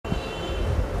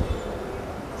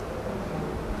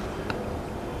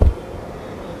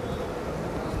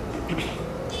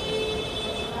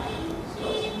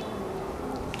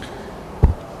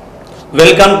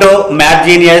Welcome to Math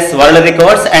Genius World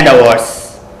Records and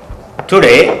Awards.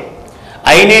 Today,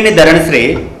 Ineni Dharani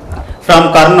Sree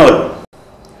from Kurnool.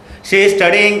 She is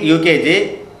studying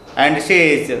UKG and she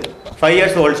is 5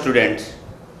 years old student.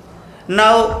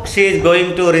 Now she is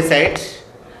going to recite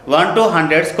 1 to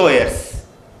 100 squares.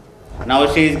 Now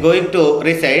she is going to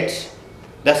recite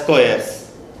the squares.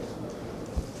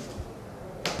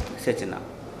 Sachina.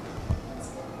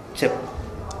 Chip.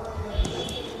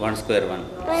 1 square 1.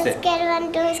 1 square 1,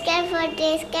 2 square 4,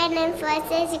 3 square 9, 4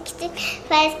 square 16,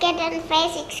 5 square 10,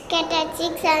 5, 6 square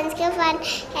 36, 7 square 1,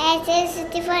 8 square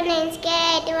 64, 9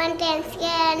 square 81, 10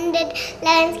 square 100,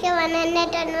 11 square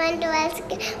 121, 12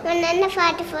 square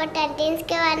 144, 13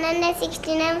 square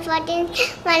 169, 14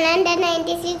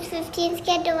 196, 15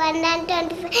 square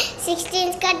 225,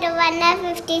 16 square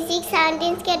 256,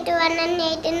 17 square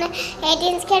 218,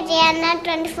 18 square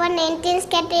 324, 19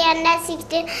 square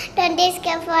 316, 20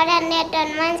 square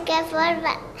 421 square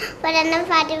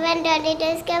 441,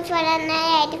 22 square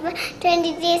 484,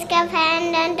 23 square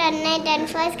 529,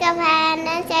 24 square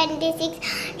 576,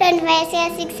 25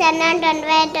 square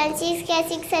 625, 26 square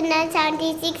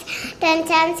 676,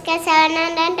 27 square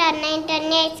 729,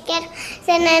 28 square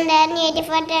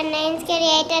 784, 29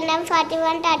 square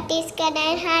 841, 30 square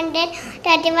 900,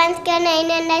 31 square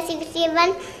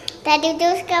 961,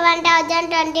 32 square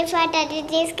 1025,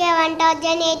 33 square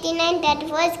 1089,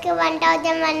 34 square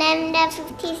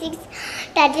 1156,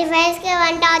 35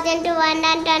 square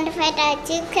 1225,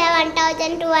 36 square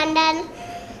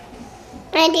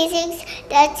 1296,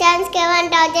 37 square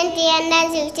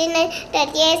 1369,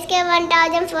 38 square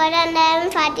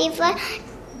 1444,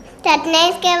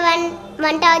 39 square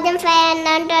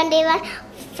 1521,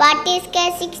 40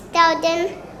 square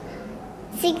 1600,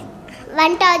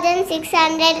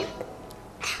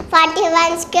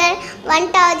 41 square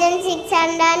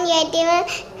 1681,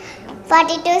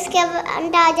 42 square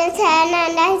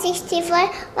 1764,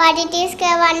 43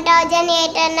 square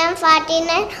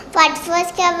 1849, 44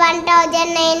 square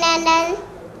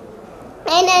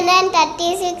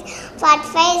 1936,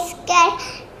 45 square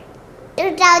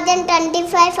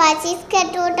 2025, 46 square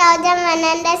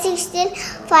 2116,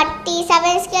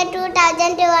 47 square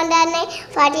 2209,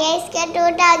 48 square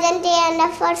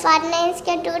 2304, 49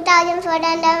 square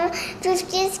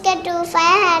 2450, square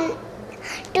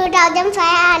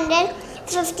 2500,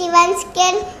 51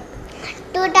 square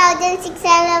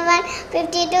 2601,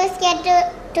 52 square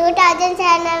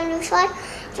 2704,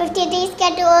 53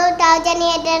 square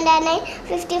 2809,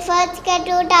 54 square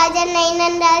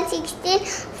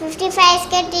 2916, 55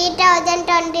 square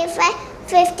 3025,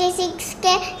 56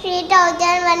 square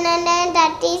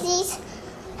 3136,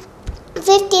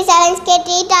 57 square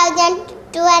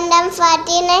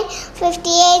 3249,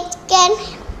 58 square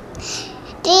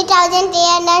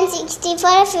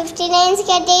 3364, 59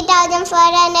 square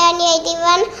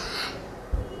 3481,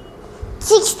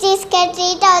 60 square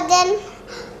 3600,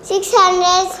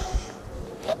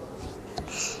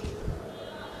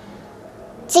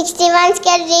 61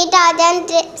 square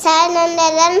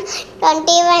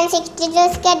 3721,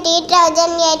 62 square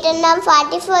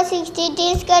 3844,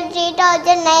 63 square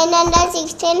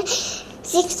 3916,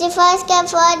 64 square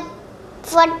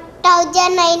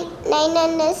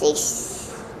 4906,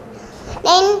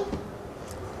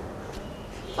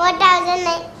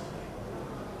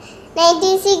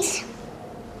 4096,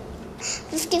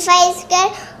 55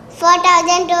 square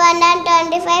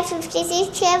 4225,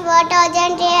 56 square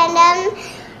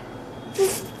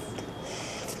 4356,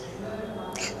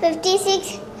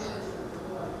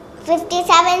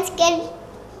 57 square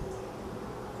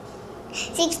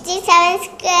 67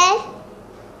 square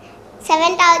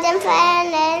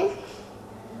 7500,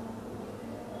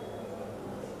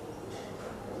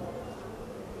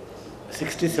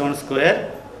 67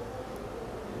 square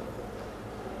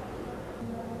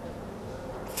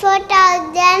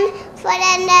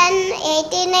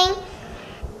 4489,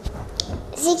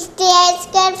 68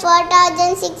 square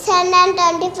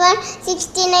 4624,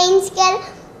 69 square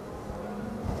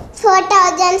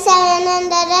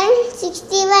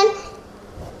 4761,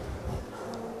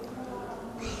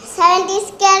 70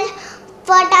 square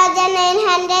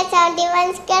 4900,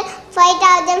 71 square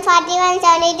 5041,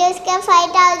 72 square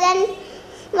 5184,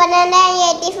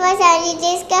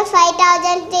 73 square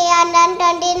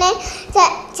 5329,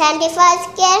 74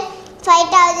 square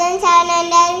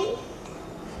 5700,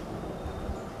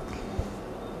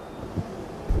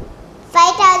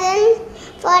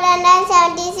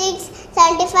 5476,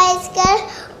 75 square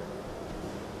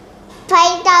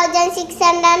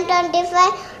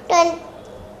 5625,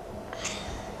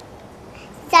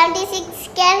 76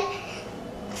 square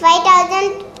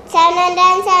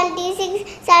 5,776.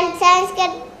 77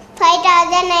 square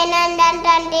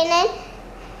 5,929.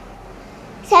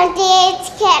 78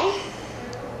 square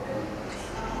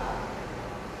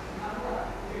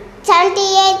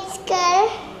 78 square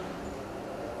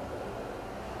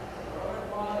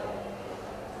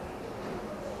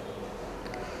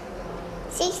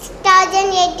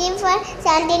 6,084.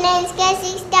 79 square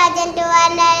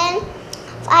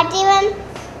 6,241.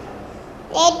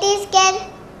 80 square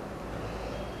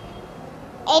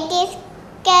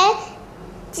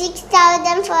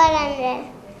 6,400.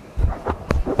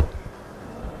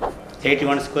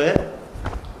 81 square.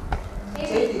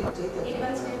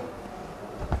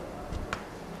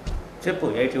 చెప్పు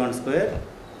 81 square.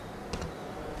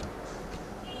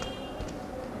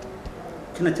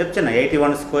 చిన్న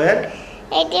 81 square.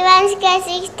 81 square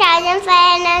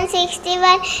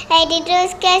 6,561. 82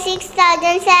 square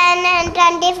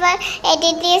 6,724.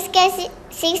 83 square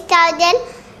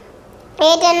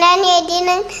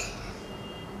 6,889.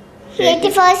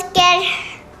 84 square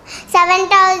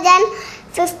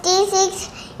 7,056.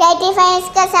 85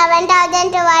 square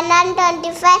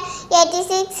 7,125.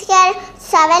 86 square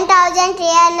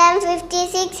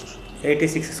 7,356.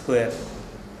 86 square.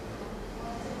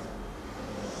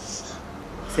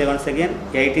 Say once again,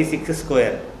 86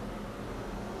 square.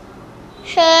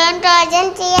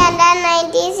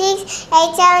 7,396.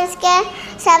 87 square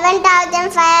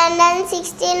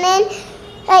 7,569.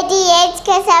 88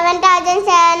 square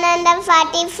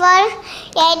 7,744.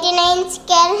 89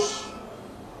 square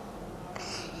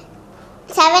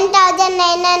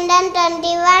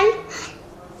 7,921.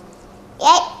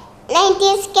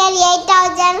 90 square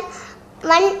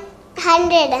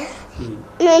 8,100.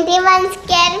 91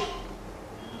 square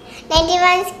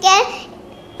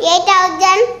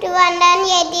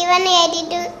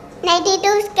 8,281.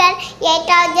 92 square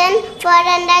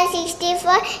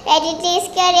 8,464. 83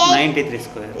 square 93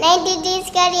 square. 93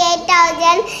 square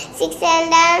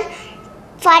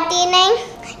 8,649.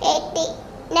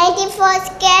 94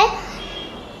 square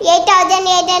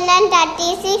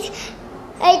 8,836.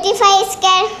 85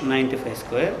 square 95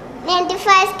 square.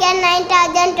 95 square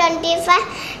 9,025.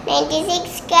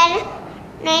 96 square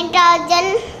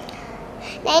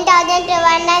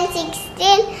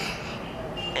 9,216.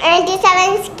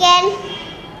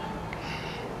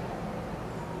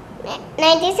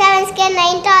 97 square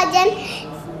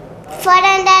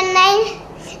 9,409.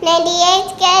 98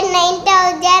 square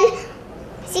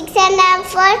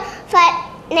 9,604.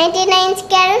 99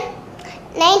 square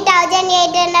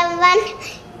 9,801.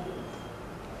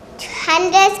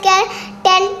 100 square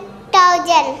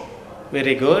 10,000.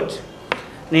 Very good.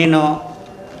 నేను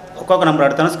ఒక్కొక్క number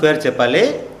అడుగుతాను, square చెప్పాలి.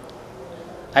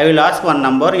 I will ask one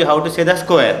number, you have to say the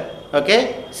square. Okay,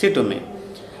 see to me.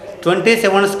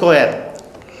 27 square.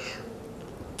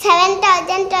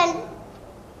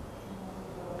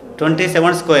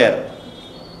 27 square.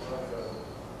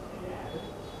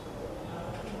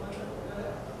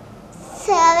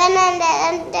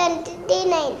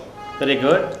 729. Very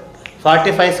good.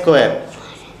 45 square.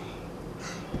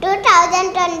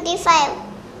 2,025.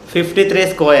 53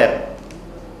 square.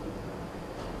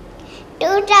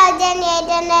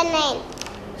 2,809.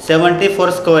 74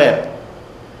 square.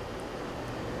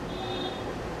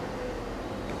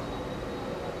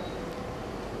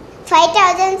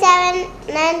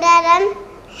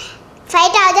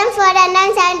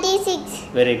 5,476.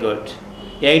 Very good.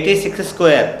 86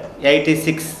 square.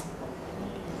 86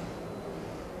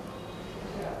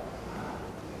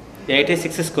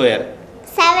 square.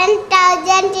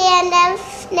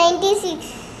 7,396.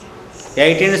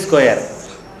 18 square.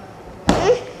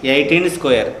 18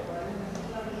 square.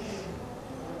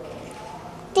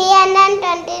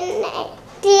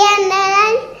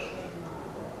 329.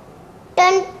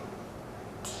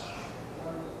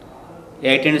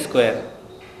 18 square.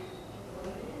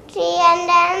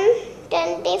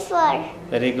 324.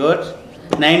 Very good.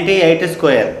 98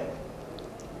 square.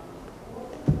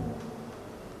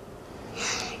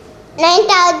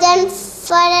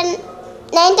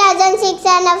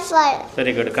 9,604.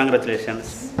 Very good.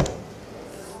 Congratulations.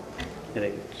 Very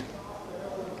good.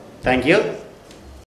 Thank you.